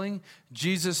struggling,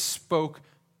 Jesus spoke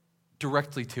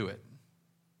directly to it.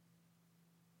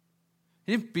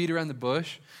 He didn't beat around the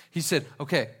bush. He said,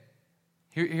 okay,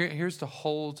 here's the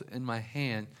hold in my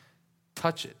hand.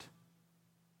 Touch it.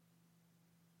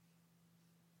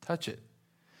 Touch it.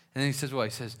 And then he says, well,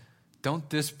 he says, don't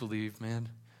disbelieve, man.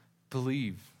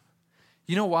 Believe.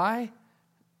 You know why?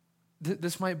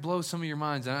 This might blow some of your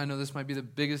minds, and I know this might be the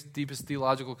biggest, deepest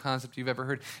theological concept you've ever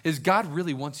heard, is God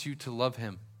really wants you to love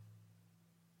him.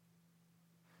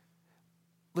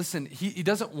 Listen, he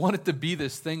doesn't want it to be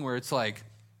this thing where it's like,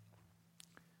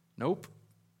 nope.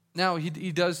 Now,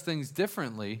 he does things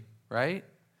differently, right?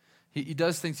 He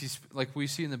does things, like we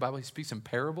see in the Bible, he speaks in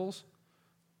parables,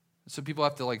 so people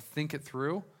have to like think it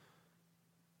through.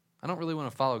 I don't really want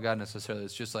to follow God necessarily.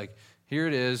 It's just like, here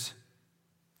it is.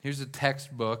 Here's a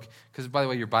textbook. Because, by the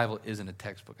way, your Bible isn't a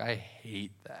textbook. I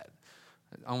hate that.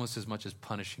 Almost as much as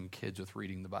punishing kids with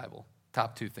reading the Bible.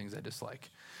 Top two things I dislike.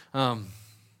 But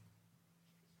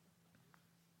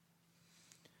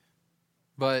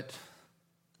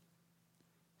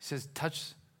he says,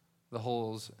 touch the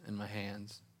holes in my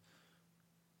hands.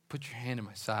 Put your hand in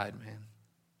my side, man.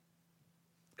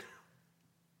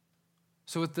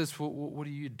 So with this, what do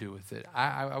you do with it?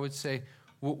 I would say,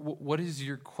 what is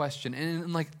your question?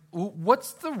 And like,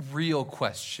 what's the real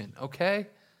question, okay?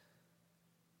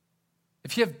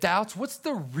 If you have doubts, what's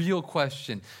the real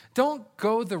question? Don't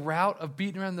go the route of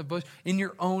beating around the bush in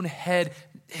your own head.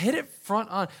 Hit it front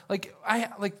on.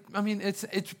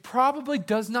 It probably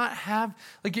does not have,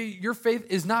 like, your faith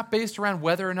is not based around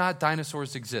whether or not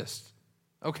dinosaurs exist,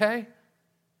 okay?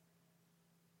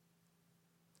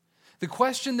 The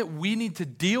question that we need to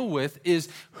deal with is,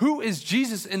 who is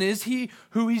Jesus, and is he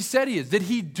who he said he is? Did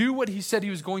he do what he said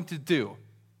he was going to do?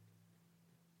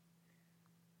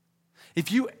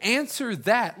 If you answer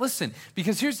that, listen,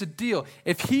 because here's the deal.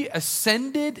 If he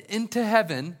ascended into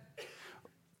heaven,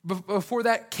 before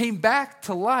that came back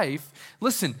to life,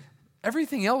 listen,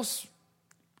 everything else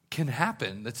can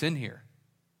happen that's in here.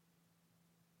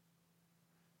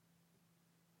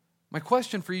 My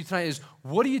question for you tonight is,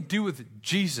 what do you do with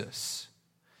Jesus?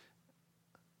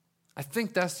 I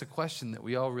think that's the question that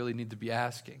we all really need to be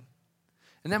asking.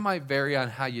 And that might vary on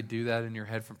how you do that in your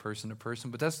head from person to person,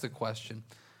 but that's the question.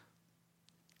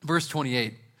 Verse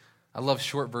 28, I love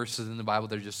short verses in the Bible.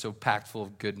 They're just so packed full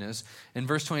of goodness. In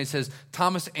verse 28 it says,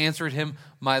 Thomas answered him,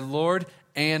 my Lord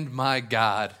and my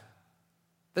God.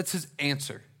 That's his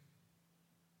answer.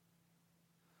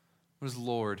 What is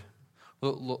Lord?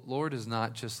 Well, Lord is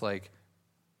not just like,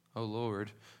 oh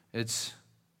Lord. It's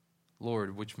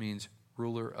Lord, which means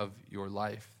ruler of your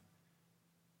life.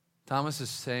 Thomas is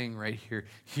saying right here,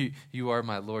 you are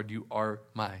my Lord, you are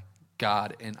my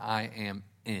God, and I am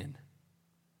in.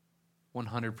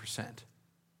 100%.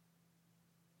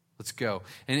 Let's go.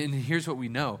 And here's what we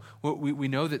know. We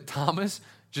know that Thomas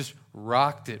just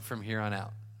rocked it from here on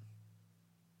out.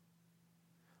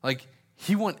 Like,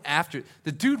 he went after it.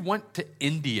 The dude went to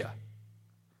India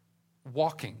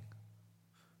walking.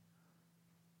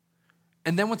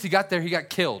 And then once he got there, he got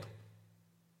killed.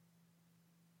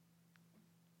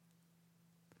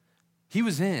 He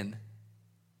was in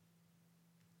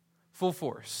full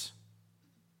force.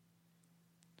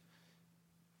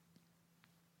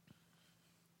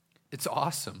 It's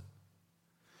awesome.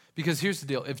 Because here's the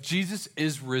deal. If Jesus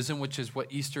is risen, which is what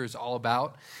Easter is all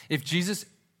about, if Jesus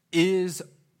is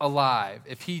alive,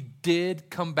 if he did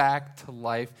come back to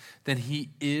life, then he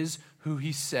is who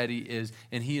he said he is,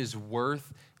 and he is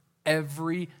worth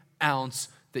every ounce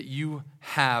that you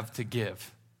have to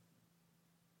give.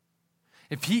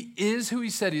 If he is who he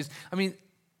said he is,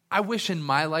 I wish in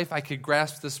my life I could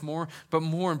grasp this more, but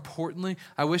more importantly,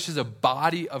 I wish as a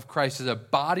body of Christ, as a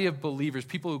body of believers,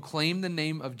 people who claim the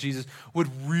name of Jesus would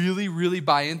really, really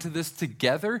buy into this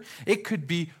together. It could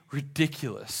be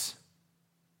ridiculous.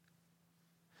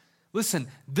 Listen,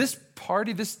 this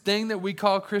party, this thing that we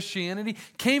call Christianity,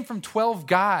 came from 12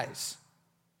 guys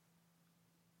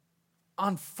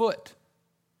on foot.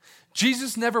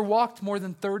 Jesus never walked more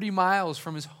than 30 miles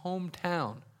from his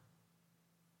hometown.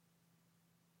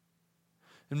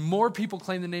 And more people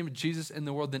claim the name of Jesus in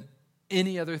the world than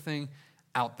any other thing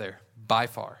out there, by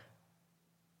far.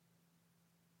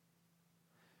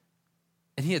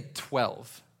 And he had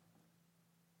 12.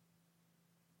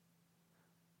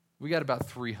 We got about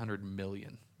 300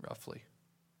 million, roughly.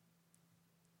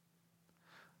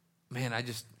 Man,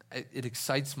 it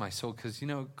excites my soul because,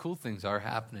 cool things are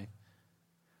happening.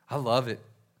 I love it.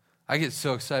 I get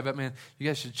so excited. But man, you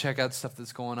guys should check out stuff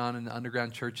that's going on in the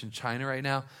underground church in China right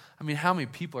now. How many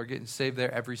people are getting saved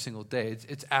there every single day?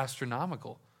 It's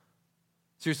astronomical.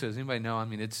 Seriously, does anybody know?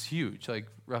 It's huge, like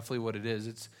roughly what it is.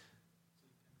 It's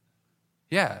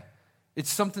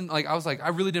something like, I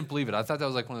really didn't believe it. I thought that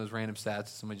was like one of those random stats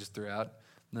somebody just threw out.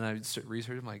 And then I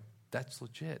researched, I'm like, that's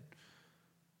legit.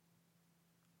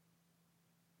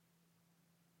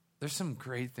 There's some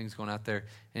great things going out there.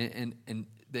 And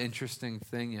the interesting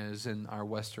thing is, in our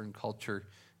Western culture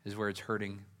is where it's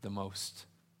hurting the most.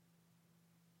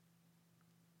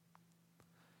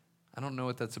 I don't know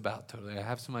what that's about totally. I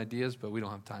have some ideas, but we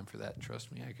don't have time for that.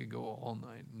 Trust me, I could go all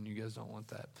night, and you guys don't want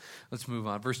that. Let's move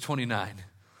on. Verse 29.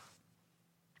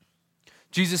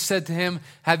 Jesus said to him,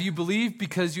 "Have you believed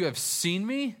because you have seen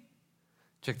me?"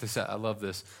 Check this out. I love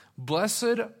this.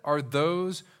 "Blessed are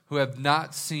those who have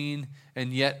not seen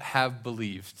and yet have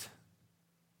believed."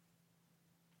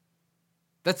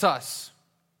 That's us.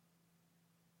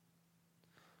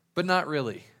 But not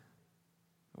really.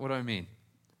 What do I mean?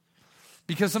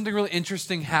 Because something really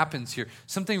interesting happens here.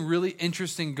 Something really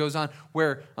interesting goes on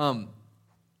where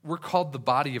we're called the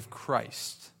body of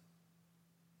Christ.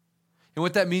 And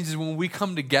what that means is when we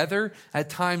come together at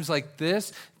times like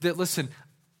this, that listen,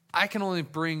 I can only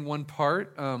bring one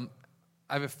part.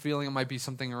 I have a feeling it might be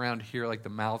something around here, like the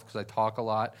mouth, because I talk a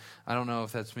lot. I don't know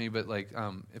if that's me, but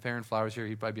if Aaron Flowers here,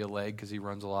 he'd probably be a leg because he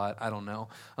runs a lot. I don't know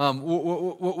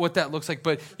what that looks like.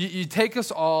 But you take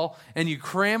us all and you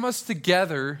cram us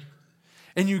together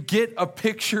and you get a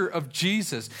picture of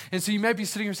Jesus. And so you might be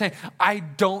sitting here saying, I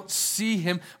don't see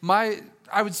him.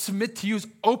 I would submit to you is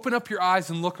open up your eyes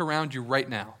and look around you right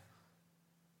now.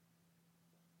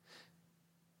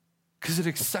 Because it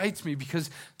excites me, because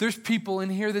there's people in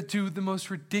here that do the most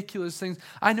ridiculous things.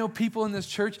 I know people in this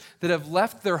church that have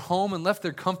left their home and left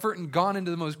their comfort and gone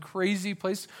into the most crazy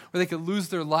place where they could lose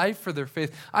their life for their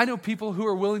faith. I know people who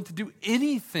are willing to do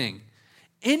anything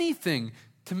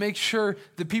to make sure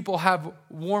that people have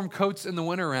warm coats in the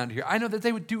winter around here. I know that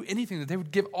they would do anything, that they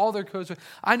would give all their coats.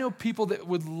 I know people that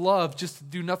would love just to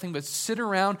do nothing but sit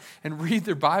around and read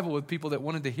their Bible with people that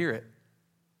wanted to hear it.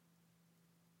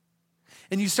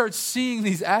 And you start seeing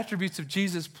these attributes of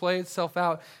Jesus play itself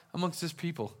out amongst his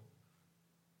people.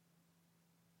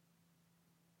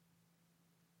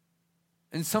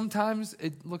 And sometimes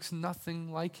it looks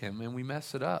nothing like him, and we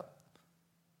mess it up.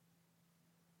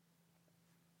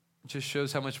 It just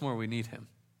shows how much more we need him.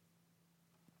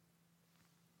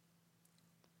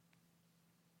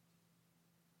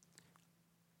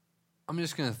 I'm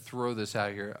just going to throw this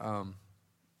out here.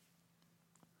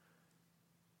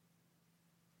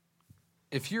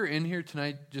 if you're in here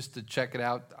tonight just to check it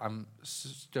out, I'm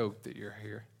stoked that you're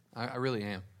here. I really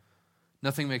am.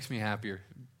 Nothing makes me happier.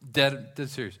 Dead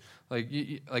serious.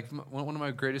 One of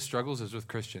my greatest struggles is with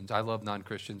Christians. I love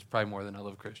non-Christians probably more than I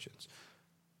love Christians.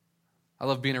 I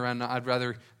love being around. I'd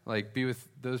rather be with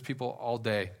those people all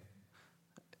day.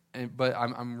 But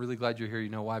I'm really glad you're here. You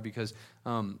know why? Because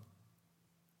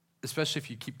especially if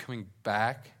you keep coming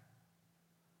back,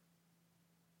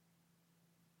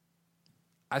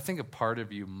 I think a part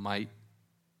of you might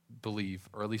believe,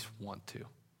 or at least want to. I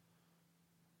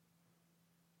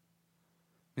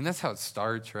mean, that's how it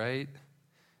starts, right?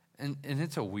 And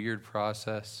it's a weird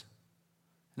process.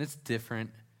 And it's different.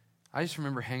 I just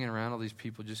remember hanging around all these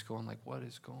people just going what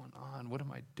is going on? What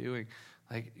am I doing?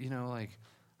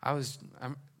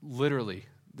 I'm literally,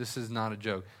 this is not a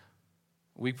joke.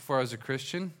 A week before I was a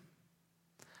Christian,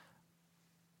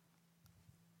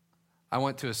 I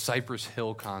went to a Cypress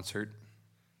Hill concert.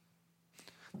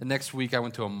 The next week, I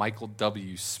went to a Michael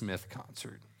W. Smith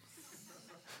concert.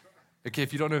 Okay,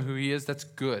 if you don't know who he is, that's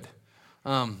good.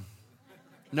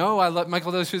 No, I love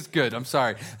Michael W. Smith. Good. I'm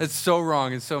sorry. That's so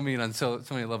wrong and so mean on so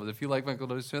many levels. If you like Michael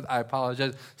W. Smith, I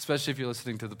apologize, especially if you're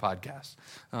listening to the podcast.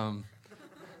 You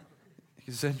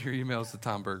can send your emails to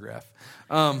Tom Berggraf.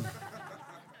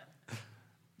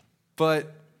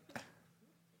 But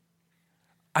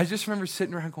I just remember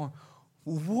sitting around going,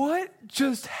 what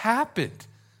just happened?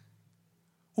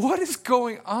 What is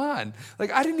going on?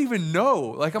 I didn't even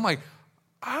know.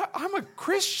 I'm a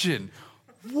Christian.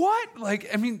 What?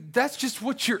 That's just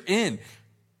what you're in.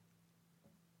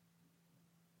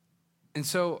 And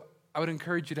so I would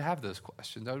encourage you to have those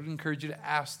questions. I would encourage you to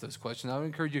ask those questions. I would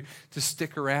encourage you to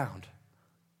stick around.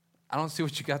 I don't see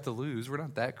what you got to lose. We're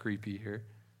not that creepy here.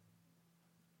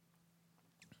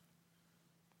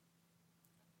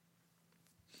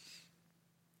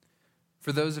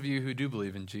 For those of you who do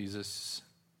believe in Jesus,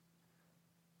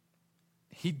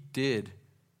 he did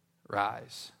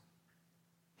rise.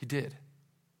 He did.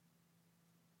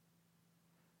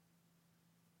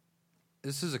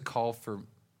 This is a call for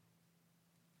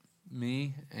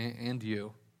me and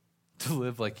you to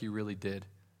live like he really did.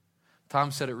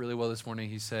 Tom said it really well this morning.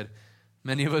 He said,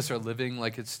 many of us are living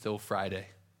like it's still Friday,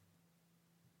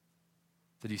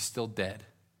 that he's still dead.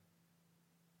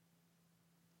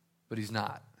 But he's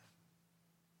not.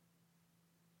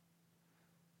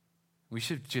 We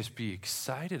should just be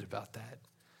excited about that.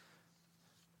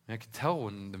 I could tell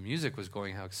when the music was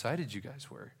going how excited you guys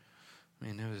were.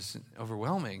 It was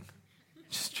overwhelming.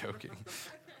 Just joking.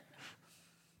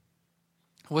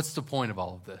 What's the point of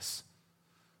all of this?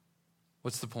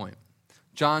 What's the point?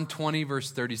 John 20,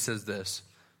 verse 30 says this.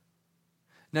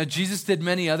 Now Jesus did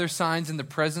many other signs in the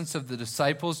presence of the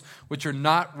disciples, which are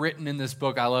not written in this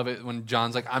book. I love it when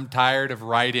John's like, I'm tired of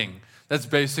writing. That's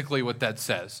basically what that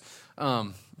says.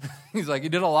 He's like, he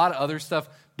did a lot of other stuff,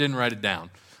 didn't write it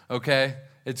down. Okay?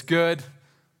 It's good,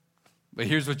 but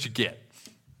here's what you get.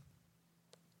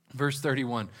 Verse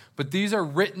 31, but these are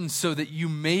written so that you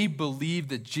may believe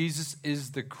that Jesus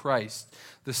is the Christ,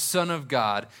 the Son of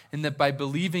God, and that by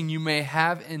believing you may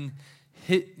have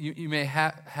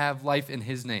have life in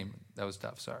his name. That was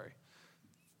tough, sorry.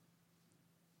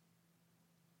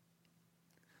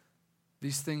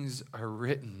 These things are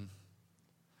written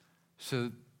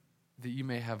so that you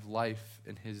may have life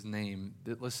in his name.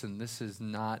 Listen, this is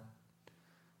not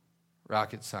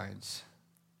rocket science.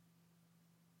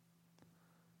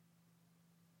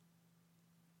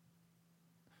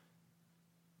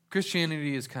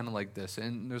 Christianity is kind of like this,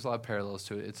 and there's a lot of parallels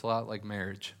to it. It's a lot like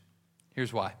marriage.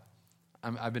 Here's why.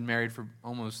 I've been married for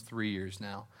almost 3 years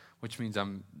now, which means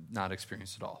I'm not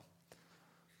experienced at all.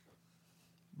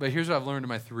 But here's what I've learned in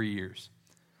my 3 years,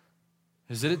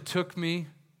 is that it took me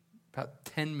about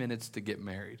 10 minutes to get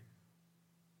married.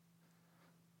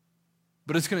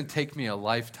 But it's going to take me a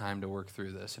lifetime to work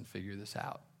through this and figure this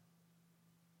out.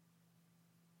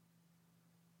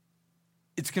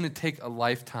 It's going to take a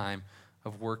lifetime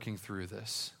of working through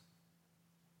this.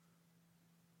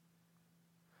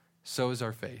 So is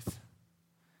our faith.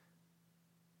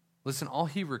 Listen, all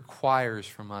he requires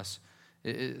from us,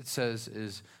 it says,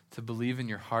 is to believe in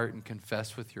your heart and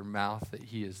confess with your mouth that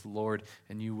he is Lord,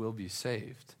 and you will be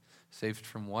saved. Saved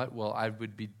from what? Well, I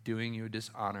would be doing you a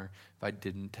dishonor if I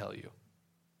didn't tell you.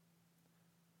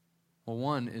 Well,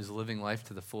 one is living life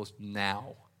to the fullest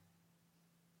now.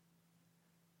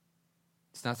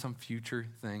 It's not some future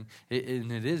thing.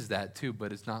 And it is that too,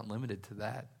 but it's not limited to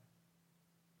that.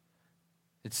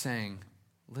 It's saying,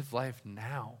 live life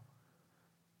now.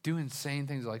 Do insane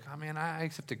things like, oh man, I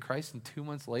accepted Christ, and 2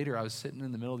 months later I was sitting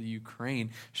in the middle of the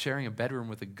Ukraine sharing a bedroom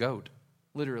with a goat.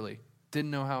 Literally.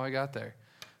 Didn't know how I got there.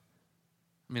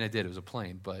 I mean, I did. It was a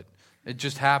plane, but it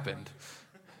just happened.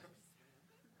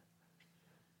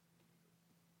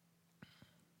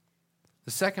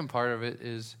 The second part of it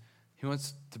is he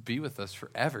wants to be with us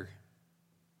forever.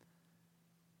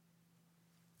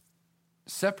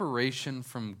 Separation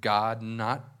from God,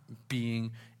 not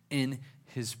being in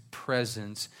his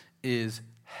presence, is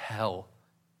hell.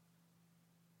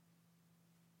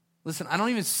 Listen, I don't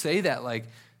even say that like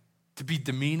to be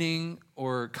demeaning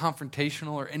or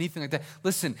confrontational or anything like that.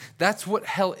 Listen, that's what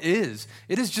hell is.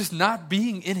 It is just not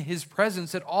being in his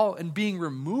presence at all and being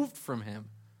removed from him.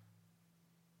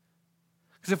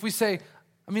 Because if we say,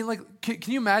 I mean, like, can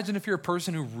you imagine if you're a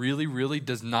person who really, really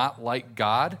does not like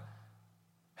God?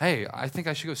 Hey, I think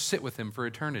I should go sit with him for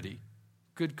eternity.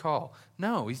 Good call.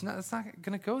 No, he's not. It's not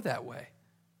going to go that way.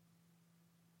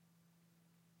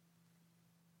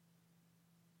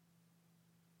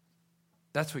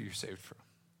 That's what you're saved from.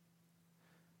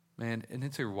 Man, and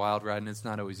it's a wild ride, and it's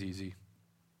not always easy.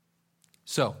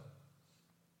 So,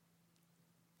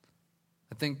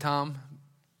 I think Tom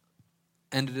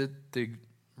ended it the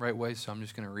right way, so I'm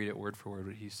just going to read it word for word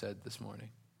what he said this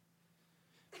morning.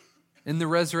 In the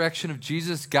resurrection of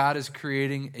Jesus, God is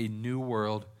creating a new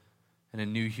world and a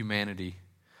new humanity,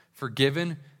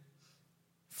 forgiven,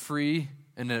 free,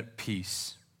 and at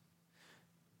peace.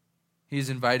 He is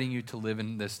inviting you to live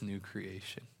in this new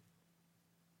creation.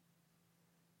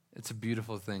 It's a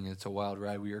beautiful thing. It's a wild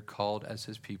ride. We are called as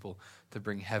his people to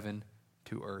bring heaven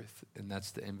to earth, and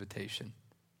that's the invitation.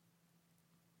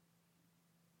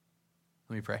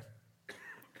 Let me pray.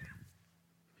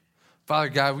 Father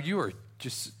God, you are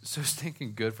just so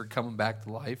stinking good for coming back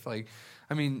to life. Like,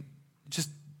 I mean, just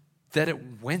that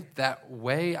it went that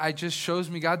way, I just shows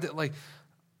me, God, that like,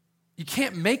 you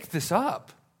can't make this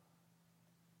up.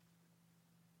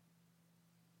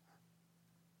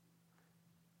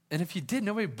 And if you did,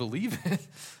 nobody would believe it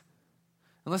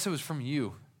unless it was from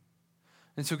you.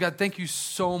 And so, God, thank you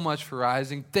so much for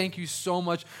rising. Thank you so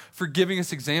much for giving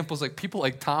us examples like people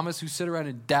like Thomas who sit around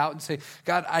and doubt and say,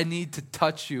 God, I need to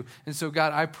touch you. And so,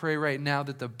 God, I pray right now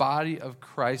that the body of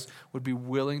Christ would be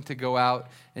willing to go out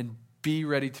and be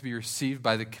ready to be received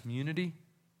by the community,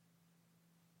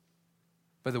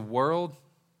 by the world,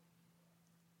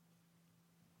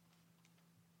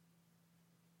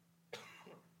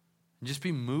 and just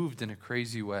be moved in a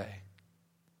crazy way.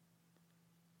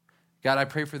 God, I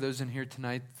pray for those in here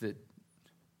tonight that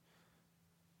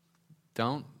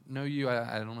don't know you.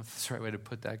 I don't know if that's the right way to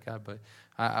put that, God, but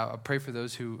I pray for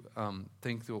those who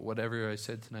think that whatever I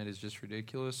said tonight is just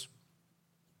ridiculous.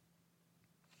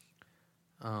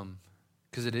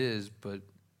 Because it is, but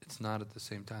it's not at the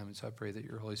same time. And so I pray that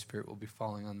your Holy Spirit will be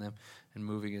falling on them and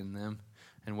moving in them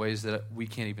in ways that we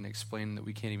can't even explain, that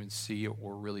we can't even see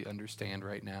or really understand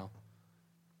right now.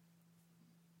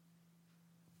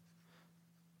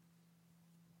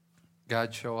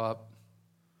 God, show up,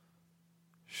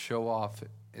 show off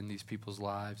in these people's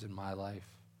lives, in my life.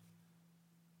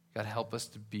 God, help us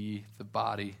to be the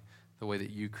body the way that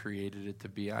you created it to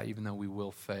be, even though we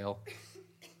will fail.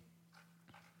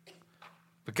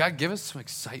 But God, give us some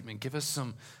excitement. Give us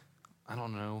some, I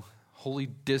don't know, holy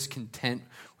discontent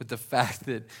with the fact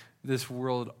that this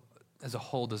world as a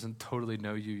whole doesn't totally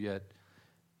know you yet.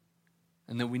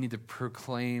 And that we need to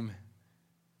proclaim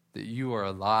that you are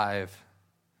alive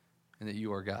and that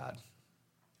you are God.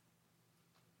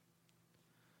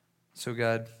 So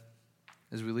God,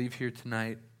 as we leave here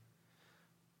tonight,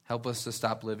 help us to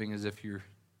stop living as if you're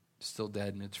still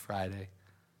dead and it's Friday,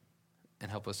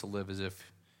 and help us to live as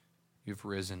if you've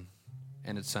risen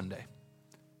and it's Sunday.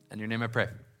 In your name I pray.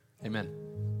 Amen.